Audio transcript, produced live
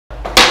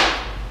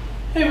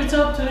Hey, what's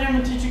up? Today I'm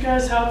going to teach you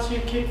guys how to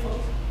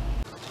kickflip.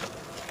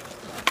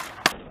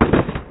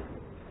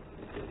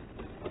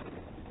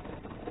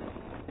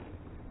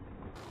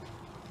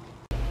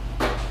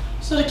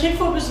 So the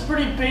kickflip is a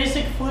pretty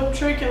basic flip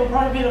trick. It'll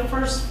probably be the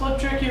first flip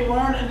trick you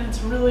learn, and it's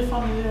really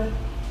fun to do.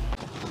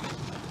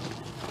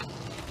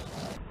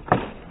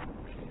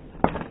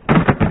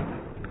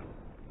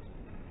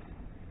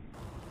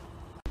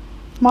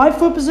 My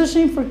foot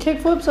positioning for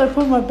kickflips, I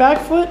put my back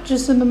foot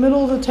just in the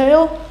middle of the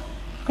tail,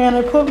 and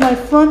I put my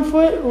front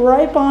foot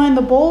right behind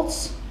the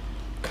bolts,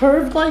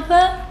 curved like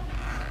that.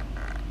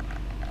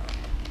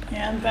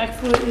 And back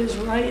foot is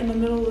right in the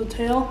middle of the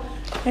tail.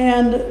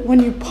 And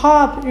when you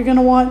pop, you're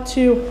gonna want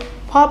to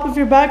pop with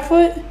your back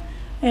foot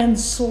and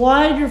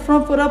slide your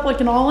front foot up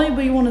like an ollie,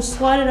 but you wanna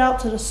slide it out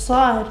to the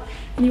side.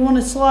 And you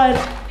wanna slide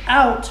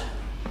out,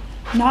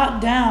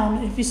 not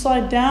down. If you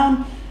slide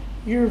down,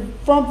 your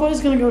front foot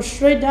is going to go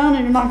straight down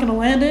and you're not going to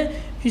land it.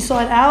 If you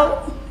slide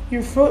out,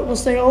 your foot will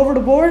stay over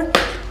the board,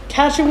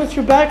 catch it with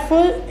your back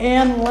foot,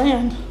 and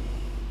land.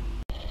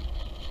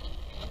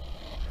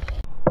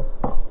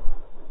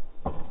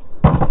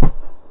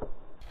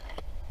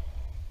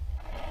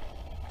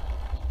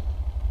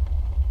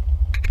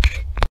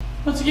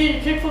 Once you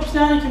get your kickflips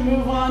down, you can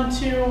move on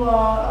to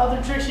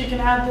other tricks. You can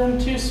add them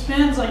to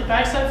spins like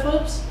backside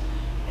flips,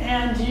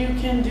 and you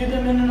can do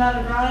them in and out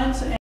of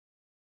grinds.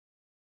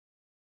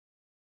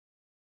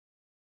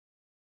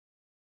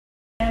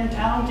 And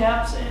down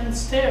gaps and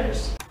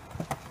stairs.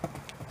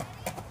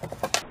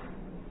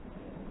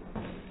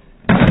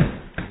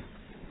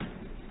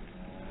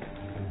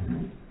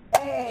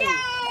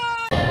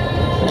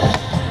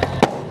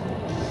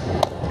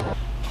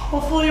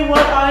 Hopefully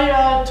what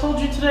I told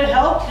you today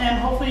helped, and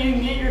hopefully you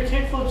can get your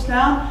kickflips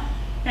down.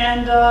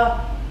 And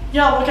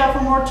yeah, look out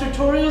for more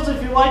tutorials.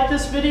 If you like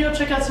this video,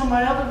 check out some of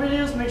my other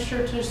videos. Make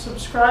sure to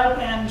subscribe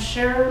and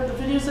share the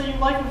videos that you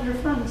like with your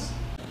friends.